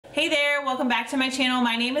Hey there, welcome back to my channel.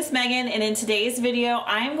 My name is Megan, and in today's video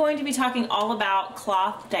I am going to be talking all about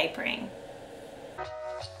cloth diapering.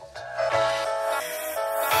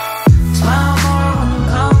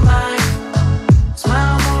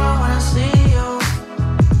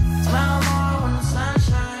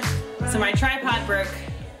 So my tripod broke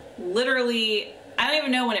literally, I don't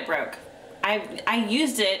even know when it broke. I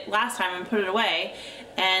used it last time and put it away,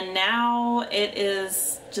 and now it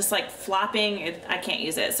is just like flopping. I can't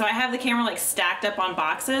use it. So I have the camera like stacked up on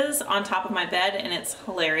boxes on top of my bed, and it's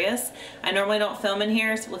hilarious. I normally don't film in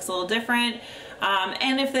here, so it looks a little different.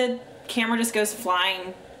 And if the camera just goes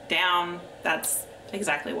flying down, that's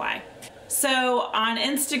exactly why. So on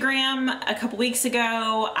Instagram a couple weeks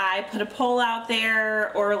ago, I put a poll out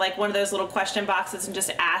there, or like one of those little question boxes, and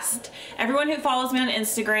just asked everyone who follows me on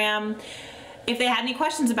Instagram if they had any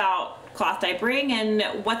questions about cloth diapering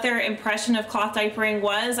and what their impression of cloth diapering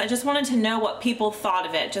was. I just wanted to know what people thought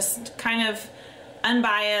of it, just kind of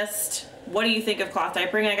unbiased. What do you think of cloth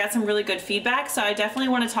diapering? I got some really good feedback, so I definitely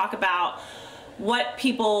want to talk about what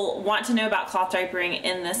people want to know about cloth diapering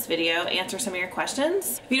in this video, answer some of your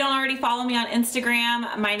questions. If you don't already follow me on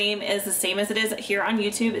Instagram, my name is the same as it is here on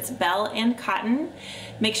YouTube. It's Belle and Cotton.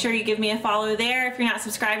 Make sure you give me a follow there. If you're not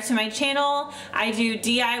subscribed to my channel, I do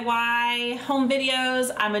DIY home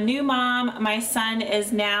videos. I'm a new mom. My son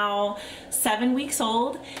is now 7 weeks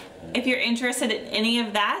old. If you're interested in any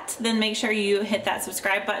of that, then make sure you hit that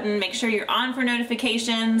subscribe button. Make sure you're on for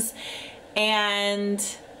notifications. And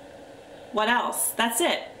what else? That's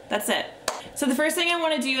it. That's it. So the first thing I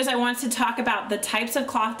want to do is I want to talk about the types of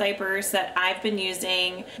cloth diapers that I've been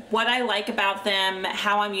using, what I like about them,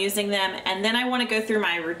 how I'm using them, and then I want to go through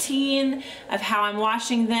my routine of how I'm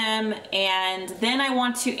washing them, and then I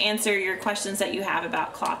want to answer your questions that you have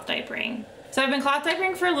about cloth diapering. So I've been cloth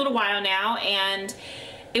diapering for a little while now, and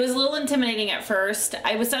it was a little intimidating at first.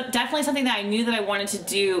 It was definitely something that I knew that I wanted to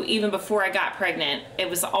do even before I got pregnant. It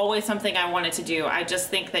was always something I wanted to do. I just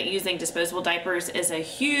think that using disposable diapers is a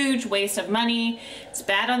huge waste of money. It's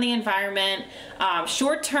bad on the environment.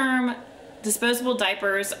 Short-term disposable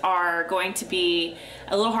diapers are going to be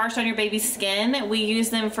a little harsh on your baby's skin. We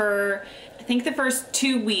use them for, I think, the first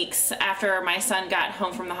 2 weeks after my son got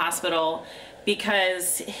home from the hospital,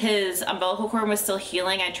 because his umbilical cord was still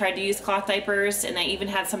healing. I tried to use cloth diapers, and I even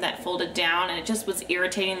had some that folded down, and it just was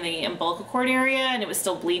irritating the umbilical cord area, and it was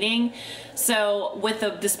still bleeding. So with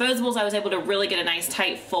the disposables, I was able to really get a nice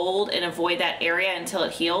tight fold and avoid that area until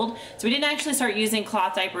it healed. So we didn't actually start using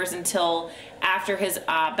cloth diapers until after his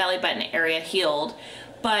belly button area healed.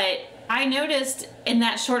 But I noticed in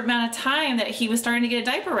that short amount of time that he was starting to get a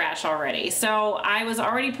diaper rash already. So I was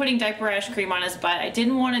already putting diaper rash cream on his butt. I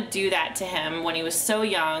didn't want to do that to him when he was so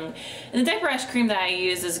young. And the diaper rash cream that I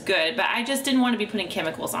use is good, but I just didn't want to be putting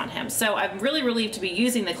chemicals on him. So I'm really relieved to be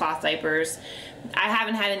using the cloth diapers. I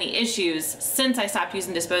haven't had any issues since I stopped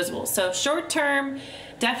using disposables. So short term,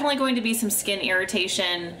 definitely going to be some skin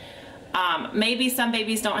irritation. Maybe some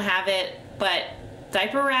babies don't have it, but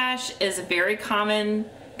diaper rash is a very common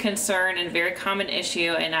concern and very common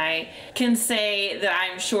issue, and I can say that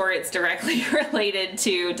I'm sure it's directly related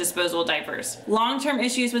to disposable diapers. Long-term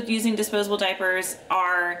issues with using disposable diapers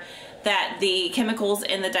are that the chemicals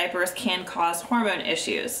in the diapers can cause hormone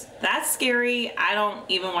issues. That's scary. I don't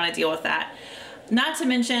even want to deal with that. Not to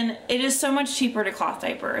mention, it is so much cheaper to cloth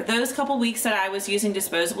diaper. Those couple weeks that I was using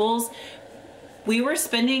disposables, we were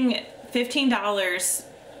spending $15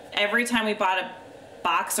 every time we bought a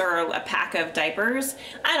box or a pack of diapers.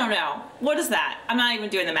 I don't know. What is that? I'm not even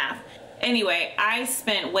doing the math. Anyway, I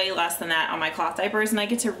spent way less than that on my cloth diapers, and I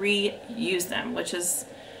get to reuse them, which is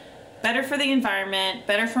better for the environment,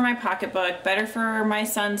 better for my pocketbook, better for my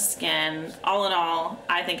son's skin. All in all,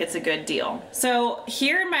 I think it's a good deal. So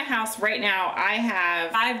here in my house right now, I have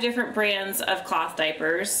 5 different brands of cloth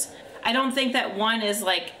diapers. I don't think that one is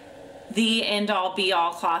like the end-all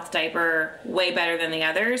be-all cloth diaper way better than the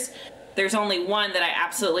others. There's only one that I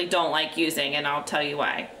absolutely don't like using, and I'll tell you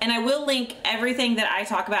why. And I will link everything that I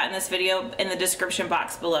talk about in this video in the description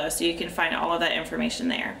box below, so you can find all of that information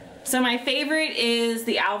there. So my favorite is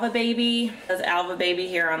the Alva Baby. There's Alva Baby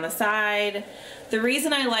here on the side. The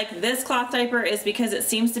reason I like this cloth diaper is because it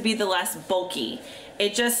seems to be the less bulky.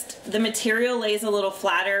 The material lays a little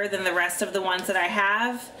flatter than the rest of the ones that I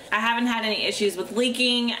have. I haven't had any issues with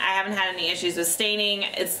leaking. I haven't had any issues with staining.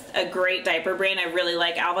 It's a great diaper brand. I really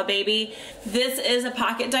like Alva Baby. This is a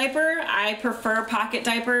pocket diaper. I prefer pocket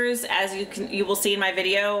diapers. As you will see in my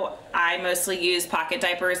video, I mostly use pocket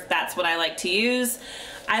diapers. That's what I like to use.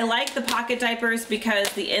 I like the pocket diapers because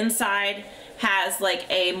the inside has like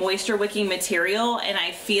a moisture wicking material, and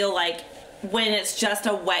I feel like when it's just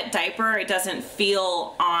a wet diaper, it doesn't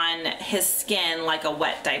feel on his skin like a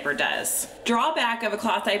wet diaper does. Drawback of a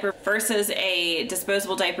cloth diaper versus a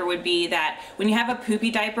disposable diaper would be that when you have a poopy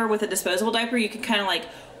diaper with a disposable diaper, you can kind of like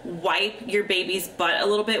wipe your baby's butt a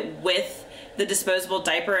little bit with the disposable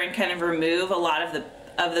diaper and kind of remove a lot of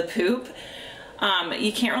the poop.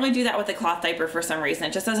 You can't really do that with a cloth diaper for some reason.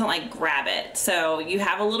 It just doesn't like grab it. So you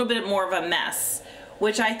have a little bit more of a mess,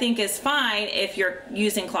 which I think is fine if you're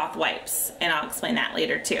using cloth wipes, and I'll explain that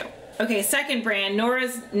later too. Okay, second brand,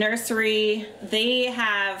 Nora's Nursery. They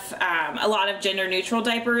have a lot of gender neutral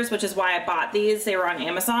diapers, which is why I bought these. They were on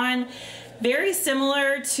Amazon. Very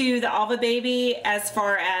similar to the Alva Baby as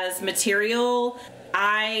far as material.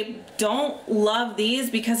 I don't love these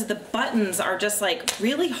because the buttons are just like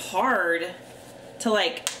really hard to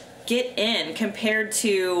like get in compared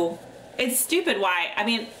to, it's stupid why, I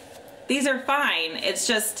mean, these are fine. It's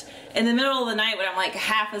just in the middle of the night when I'm like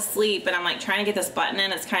half asleep and I'm like trying to get this button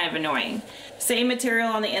in, it's kind of annoying. Same material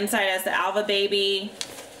on the inside as the Alva Baby.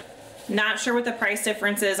 Not sure what the price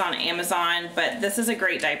difference is on Amazon, but this is a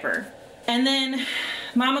great diaper. And then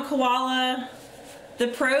Mama Koala. The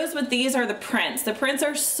pros with these are the prints. The prints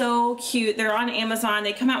are so cute. They're on Amazon.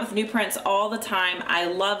 They come out with new prints all the time. I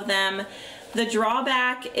love them. The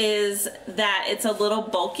drawback is that it's a little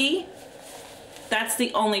bulky. That's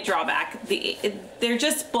the only drawback. They're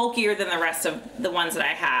just bulkier than the rest of the ones that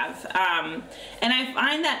I have. And I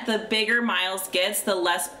find that the bigger Miles gets, the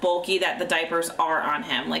less bulky that the diapers are on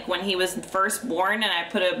him. Like when he was first born and I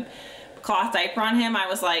put a cloth diaper on him, I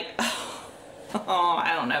was like, oh,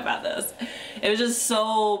 I don't know about this. It was just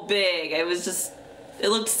so big. It was just, it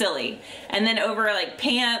looked silly. And then over like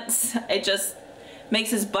pants, it just makes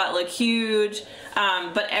his butt look huge.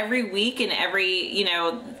 But every week and every, you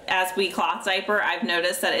know, as we cloth diaper, I've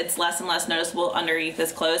noticed that it's less and less noticeable underneath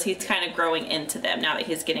his clothes. He's kind of growing into them now that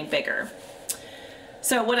he's getting bigger.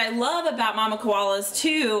 So what I love about Mama Koalas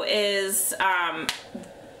too is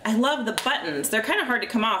I love the buttons. They're kind of hard to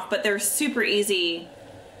come off, but they're super easy.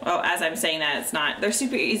 Well, as I'm saying that, it's not. They're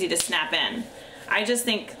super easy to snap in. I just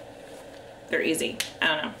think they're easy. I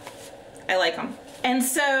don't know. I like them. And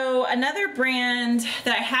so another brand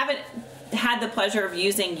that I haven't had the pleasure of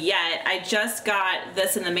using yet, I just got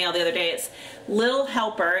this in the mail the other day. It's Lil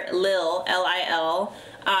Helper, Lil, L-I-L.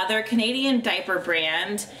 They're a Canadian diaper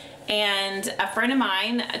brand, and a friend of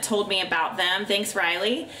mine told me about them. Thanks,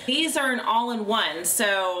 Riley. These are an all-in-one,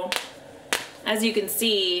 so as you can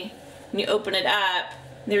see, when you open it up,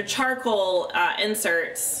 they're charcoal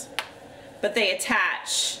inserts, but they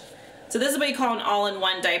attach. So this is what you call an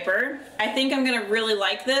all-in-one diaper. I think I'm gonna really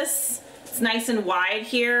like this. It's nice and wide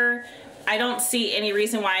here. I don't see any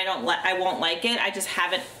reason why I won't like it. I just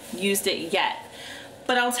haven't used it yet.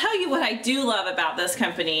 But I'll tell you what I do love about this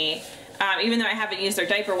company, even though I haven't used their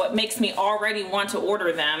diaper, what makes me already want to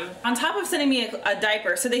order them. On top of sending me a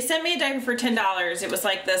diaper, so they sent me a diaper for $10. It was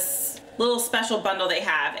like this little special bundle they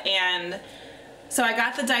have, and so I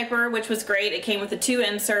got the diaper, which was great. It came with the 2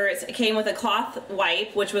 inserts. It came with a cloth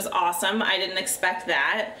wipe, which was awesome. I didn't expect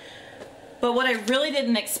that. But what I really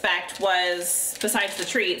didn't expect was, besides the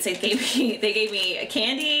treats, they gave me a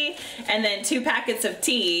candy and then 2 packets of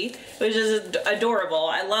tea, which is adorable.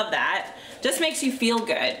 I love that. Just makes you feel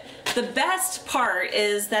good. The best part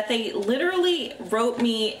is that they literally wrote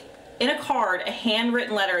me in a card a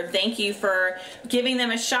handwritten letter. Thank you for giving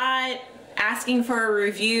them a shot, asking for a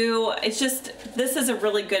review. It's just, this is a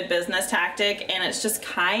really good business tactic, and it's just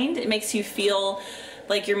kind. It makes you feel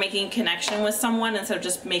like you're making a connection with someone instead of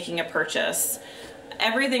just making a purchase.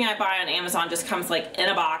 Everything I buy on Amazon just comes like in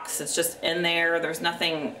a box. It's just in there. There's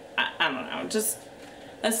nothing, I don't know, just,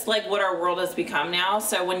 that's like what our world has become now.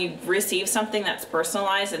 So when you receive something that's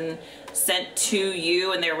personalized and sent to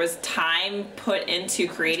you and there was time put into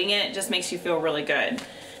creating it, it just makes you feel really good.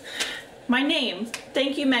 My name,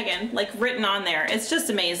 thank you Megan, like written on there. It's just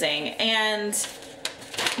amazing. And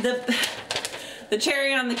the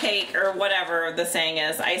cherry on the cake, or whatever the saying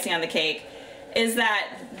is, icing on the cake, is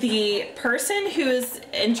that the person who is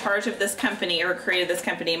in charge of this company or created this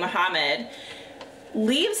company, Mohammed,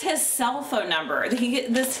 leaves his cell phone number.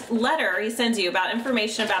 This letter he sends you about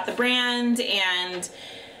information about the brand and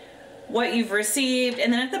what you've received,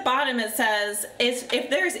 and then at the bottom it says, if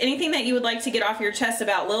there's anything that you would like to get off your chest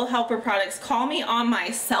about Lil Helper products, call me on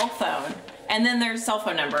my cell phone. And then their cell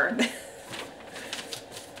phone number.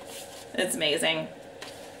 It's amazing.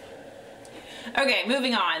 Okay,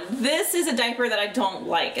 moving on. This is a diaper that I don't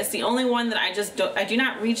like. It's the only one that I do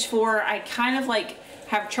not reach for. I kind of like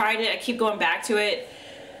have tried it. I keep going back to it,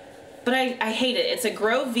 but I hate it. It's a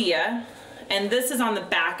Grow Via, and this is on the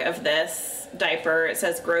back of this diaper. It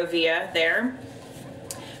says Grow Via there.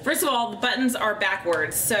 First of all, the buttons are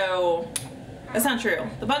backwards, so that's not true.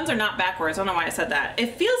 The buttons are not backwards. I don't know why I said that.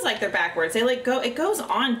 It feels like they're backwards. They like it goes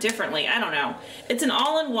on differently. I don't know. It's an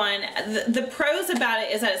all-in-one. The pros about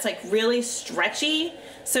it is that it's like really stretchy,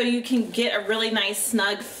 so you can get a really nice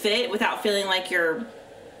snug fit without feeling like you're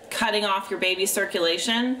cutting off your baby's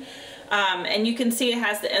circulation. And you can see it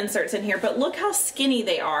has the inserts in here, but look how skinny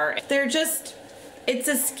they are. They're just, it's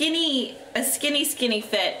a skinny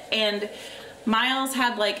fit. And Miles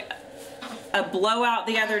had like a blowout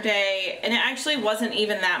the other day, and it actually wasn't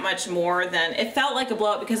even that much more than, it felt like a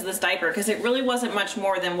blowout because of this diaper, because it really wasn't much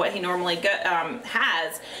more than what he normally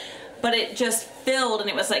has, but it just filled and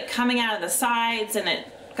it was like coming out of the sides and it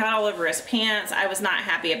got all over his pants. I was not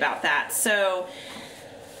happy about that. So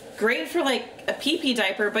great for like a pee-pee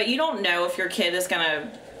diaper, but you don't know if your kid is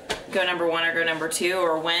gonna go number 1 or go number 2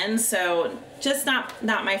 or when, so just not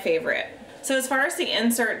my favorite. So as far as the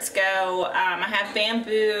inserts go, I have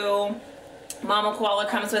bamboo. Mama Koala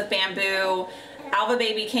comes with bamboo. Alva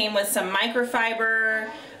Baby came with some microfiber.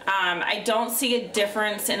 I don't see a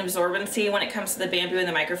difference in absorbency when it comes to the bamboo and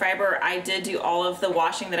the microfiber. I did do all of the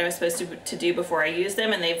washing that I was supposed to do before I used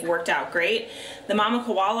them, and they've worked out great. The Mama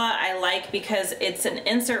Koala I like because it's an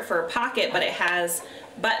insert for a pocket, but it has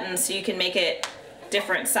buttons so you can make it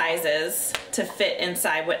different sizes to fit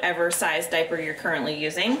inside whatever size diaper you're currently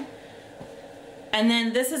using. And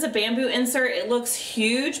then this is a bamboo insert. It looks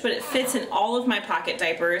huge, but it fits in all of my pocket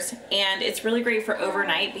diapers, and it's really great for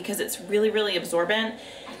overnight because it's really absorbent.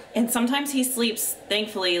 And sometimes he sleeps,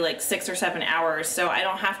 thankfully, like 6 or 7 hours, so I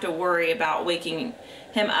don't have to worry about waking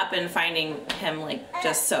him up and finding him like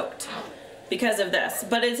just soaked because of this.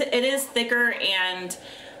 But it is thicker, and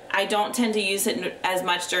I don't tend to use it as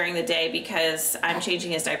much during the day because I'm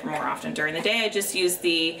changing his diaper more often. During the day, I just use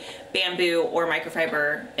the bamboo or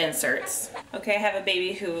microfiber inserts. Okay, I have a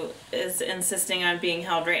baby who is insisting on being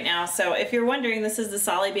held right now. So if you're wondering, this is the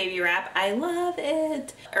Solly Baby Wrap. I love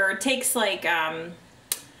it. Or it takes like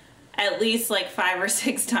at least like 5 or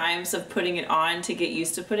 6 times of putting it on to get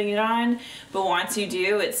used to putting it on. But once you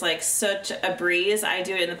do, it's like such a breeze. I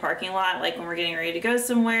do it in the parking lot, like when we're getting ready to go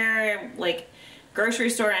somewhere, like grocery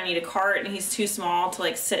store. I need a cart, and he's too small to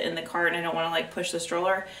like sit in the cart, and I don't want to like push the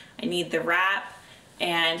stroller. I need the wrap,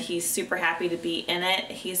 and he's super happy to be in it.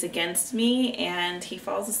 He's against me, and he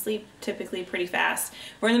falls asleep typically pretty fast.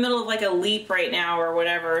 We're in the middle of like a leap right now or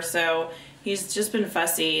whatever, so he's just been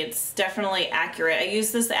fussy. It's definitely accurate. I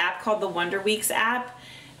use this app called the Wonder Weeks app,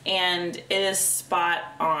 and it is spot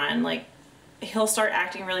on. Like, he'll start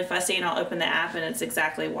acting really fussy, and I'll open the app, and it's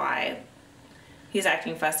exactly why he's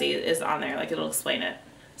acting fussy is on there. Like, it'll explain it.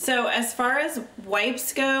 So as far as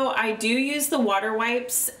wipes go, I do use the water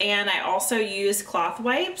wipes, and I also use cloth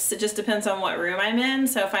wipes. It just depends on what room I'm in.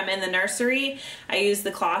 So if I'm in the nursery, I use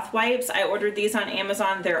the cloth wipes. I ordered these on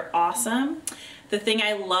Amazon. They're awesome. The thing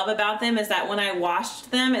I love about them is that when I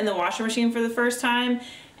washed them in the washing machine for the first time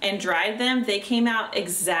and dried them, they came out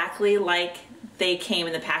exactly like they came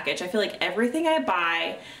in the package. I feel like everything I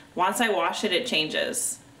buy, once I wash it, it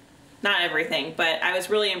changes. Not everything, but I was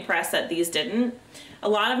really impressed that these didn't. A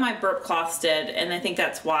lot of my burp cloths did, and I think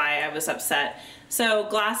that's why I was upset. So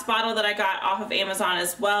glass bottle that I got off of Amazon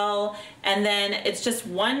as well, and then it's just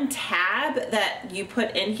one tab that you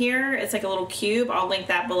put in here. It's like a little cube. I'll link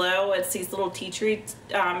that below. It's these little tea tree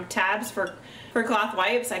tabs for cloth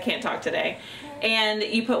wipes. I can't talk today. And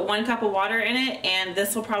you put 1 cup of water in it, and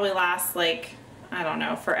this will probably last like, I don't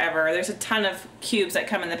know, forever. There's a ton of cubes that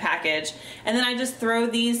come in the package. And then I just throw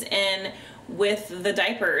these in with the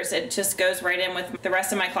diapers. It just goes right in with the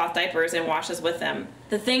rest of my cloth diapers and washes with them.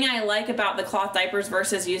 The thing I like about the cloth diapers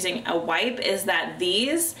versus using a wipe is that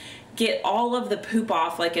these get all of the poop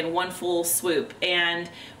off like in one full swoop. And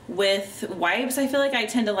with wipes, I feel like I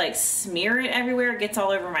tend to like smear it everywhere. It gets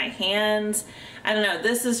all over my hands. I don't know,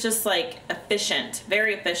 this is just like efficient,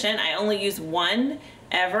 very efficient. I only use one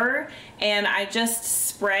ever, and I just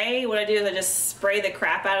spray. What I do is I just spray the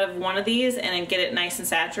crap out of one of these and then get it nice and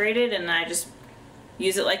saturated, and I just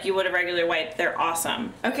use it like you would a regular wipe. They're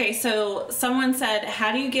awesome. Okay, so someone said,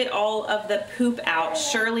 how do you get all of the poop out?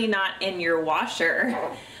 Surely not in your washer.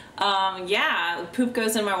 Yeah, poop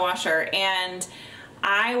goes in my washer, and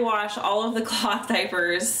I wash all of the cloth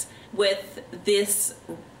diapers with this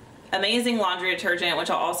amazing laundry detergent, which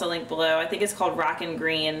I'll also link below. I think it's called Rockin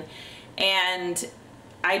Green, and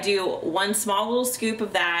I do 1 small little scoop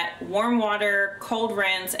of that, warm water, cold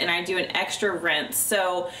rinse, and I do an extra rinse.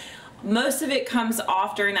 So most of it comes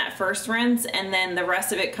off during that first rinse, and then the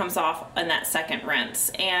rest of it comes off in that second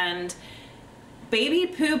rinse. And baby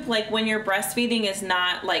poop, like when you're breastfeeding, is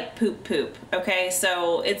not like poop, okay?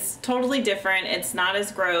 So it's totally different. It's not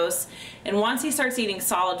as gross. And once he starts eating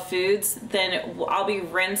solid foods, then I'll be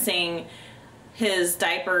rinsing his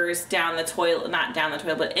diapers down the toilet, not down the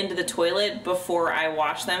toilet, but into the toilet before I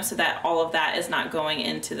wash them, so that all of that is not going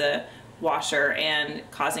into the washer and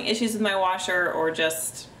causing issues with my washer, or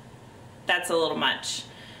just, that's a little much.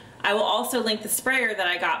 I will also link the sprayer that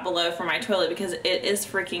I got below for my toilet because it is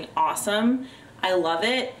freaking awesome. I love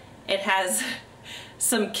it. It has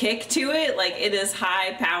some kick to it, like it is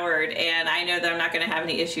high powered, and I know that I'm not going to have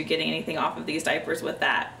any issue getting anything off of these diapers with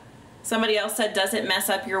that. Somebody else said, does it mess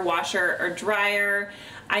up your washer or dryer?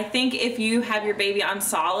 I think if you have your baby on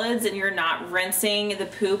solids and you're not rinsing the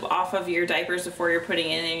poop off of your diapers before you're putting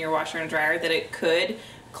it in your washer and dryer, that it could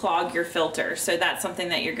clog your filter. So that's something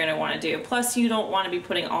that you're going to want to do. Plus, you don't want to be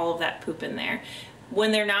putting all of that poop in there.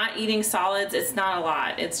 When they're not eating solids, it's not a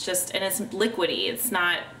lot. It's just, and it's liquidy. It's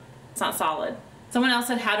not solid. Someone else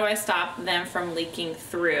said, how do I stop them from leaking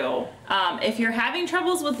through? If you're having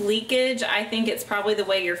troubles with leakage, I think it's probably the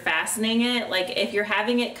way you're fastening it. Like if you're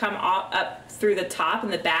having it come up through the top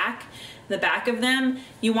and the back of them,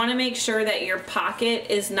 you want to make sure that your pocket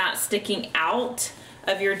is not sticking out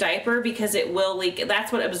of your diaper, because it will leak.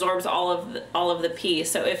 That's what absorbs all of the pee.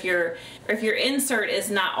 So if your insert is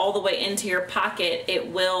not all the way into your pocket, it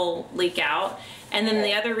will leak out. And then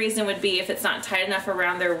the other reason would be if it's not tight enough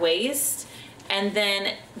around their waist. And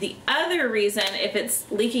then the other reason, if it's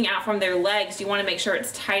leaking out from their legs, you want to make sure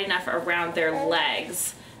it's tight enough around their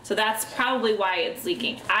legs. So that's probably why it's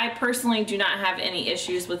leaking. I personally do not have any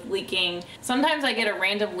issues with leaking. Sometimes I get a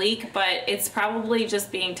random leak, but it's probably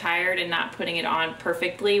just being tired and not putting it on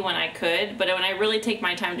perfectly when I could. But when I really take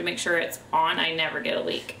my time to make sure it's on, I never get a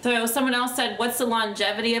leak. So someone else said, what's the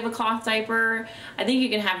longevity of a cloth diaper? I think you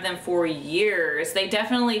can have them for years. They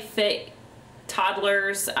definitely fit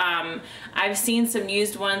toddlers. I've seen some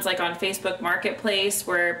used ones like on Facebook Marketplace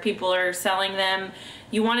where people are selling them.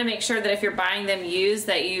 You want to make sure that if you're buying them used,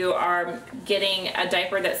 that you are getting a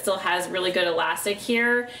diaper that still has really good elastic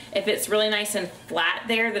here. If it's really nice and flat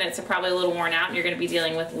there, then it's probably a little worn out and you're going to be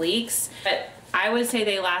dealing with leaks. But I would say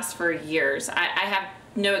they last for years. I have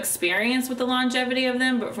no experience with the longevity of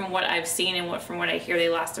them, but from what I've seen and from what I hear, they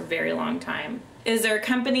last a very long time. Is there a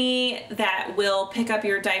company that will pick up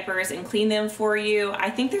your diapers and clean them for you? I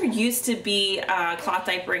think there used to be a cloth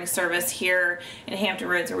diapering service here in Hampton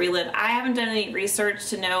Roads where we live. I haven't done any research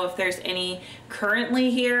to know if there's any currently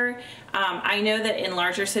here. I know that in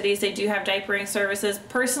larger cities they do have diapering services.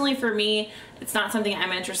 Personally, for me, it's not something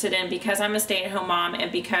I'm interested in because I'm a stay-at-home mom,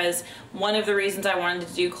 and because one of the reasons I wanted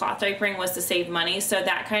to do cloth diapering was to save money. So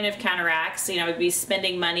that kind of counteracts, you know, I'd be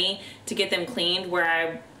spending money to get them cleaned where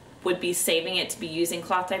I would be saving it to be using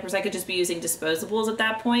cloth diapers. I could just be using disposables at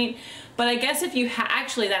that point. But I guess if you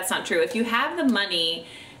actually, that's not true. If you have the money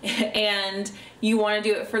and you want to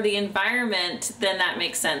do it for the environment, then that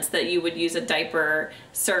makes sense that you would use a diaper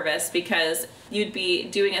service, because you'd be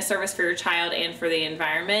doing a service for your child and for the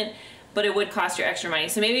environment, but it would cost you extra money.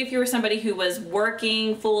 So maybe if you were somebody who was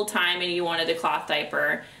working full-time and you wanted a cloth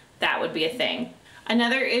diaper, that would be a thing.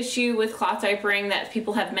 Another issue with cloth diapering that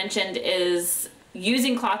people have mentioned is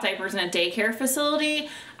using cloth diapers in a daycare facility.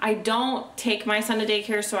 I don't take my son to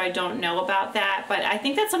daycare, so I don't know about that, but I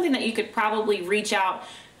think that's something that you could probably reach out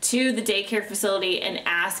to the daycare facility and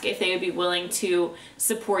ask if they would be willing to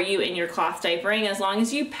support you in your cloth diapering. As long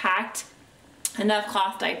as you packed enough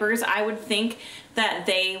cloth diapers, I would think that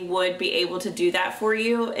they would be able to do that for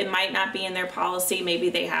you. It might not be in their policy. Maybe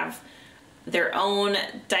they have their own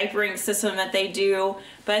diapering system that they do,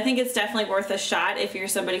 but I think it's definitely worth a shot if you're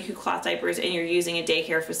somebody who cloth diapers and you're using a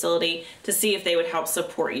daycare facility, to see if they would help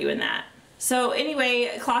support you in that. So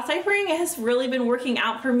anyway, cloth diapering has really been working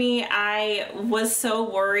out for me. I was so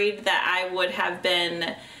worried that I would have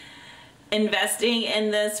been investing in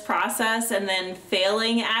this process and then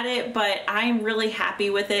failing at it, but I'm really happy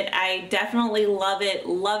with it. I definitely love it,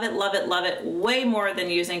 love it, love it, love it, way more than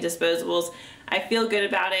using disposables. I feel good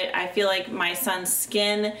about it. I feel like my son's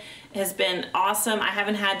skin has been awesome. I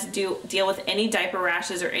haven't had to deal with any diaper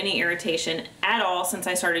rashes or any irritation at all since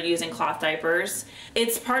I started using cloth diapers.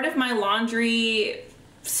 It's part of my laundry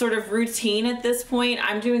sort of routine at this point.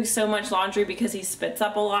 I'm doing so much laundry because he spits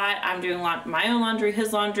up a lot. I'm doing my own laundry,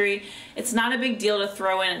 his laundry. It's not a big deal to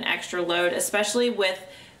throw in an extra load, especially with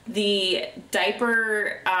the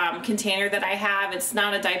diaper container that I have. It's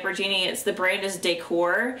not a Diaper Genie, it's the brand is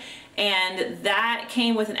Decor, and that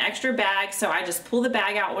came with an extra bag, so I just pull the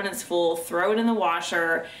bag out when it's full, throw it in the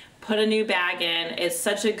washer, put a new bag in. It's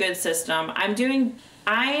such a good system. I'm doing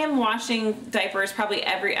I am washing diapers probably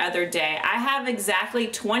every other day. I have exactly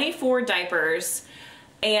 24 diapers,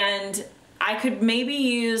 and I could maybe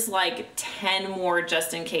use like 10 more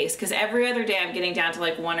just in case, because every other day I'm getting down to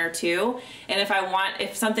like 1 or 2. And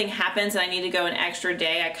if something happens and I need to go an extra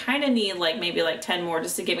day, I kind of need like maybe like 10 more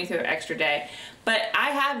just to get me through an extra day. But I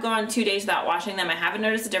have gone 2 days without washing them. I haven't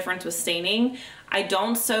noticed a difference with staining. I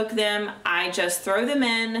don't soak them. I just throw them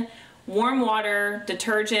in warm water,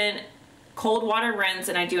 detergent, cold water rinse,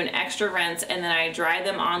 and I do an extra rinse, and then I dry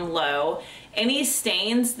them on low. Any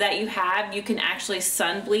stains that you have, you can actually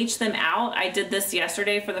sun bleach them out. I did this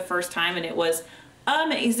yesterday for the first time and it was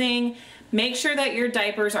amazing. Make sure that your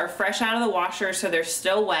diapers are fresh out of the washer so they're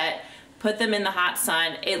still wet. Put them in the hot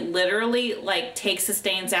sun. It literally like takes the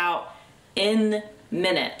stains out in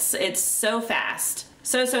minutes. It's so fast.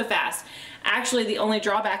 So fast. Actually, the only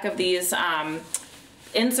drawback of these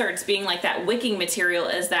inserts being like that wicking material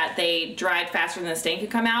is that they dried faster than the stain could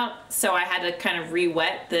come out, so I had to kind of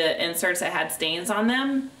re-wet the inserts that had stains on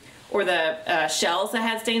them, or the shells that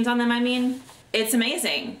had stains on them, I mean. It's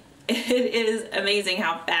amazing. It is amazing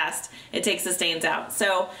how fast it takes the stains out.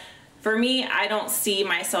 So for me, I don't see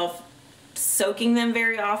myself soaking them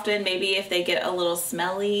very often. Maybe if they get a little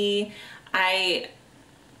smelly, I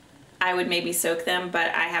would maybe soak them, but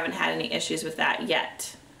I haven't had any issues with that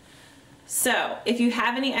yet. So if you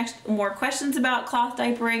have any more questions about cloth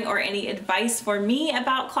diapering or any advice for me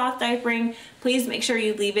about cloth diapering, please make sure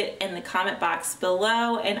you leave it in the comment box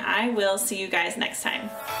below, and I will see you guys next time.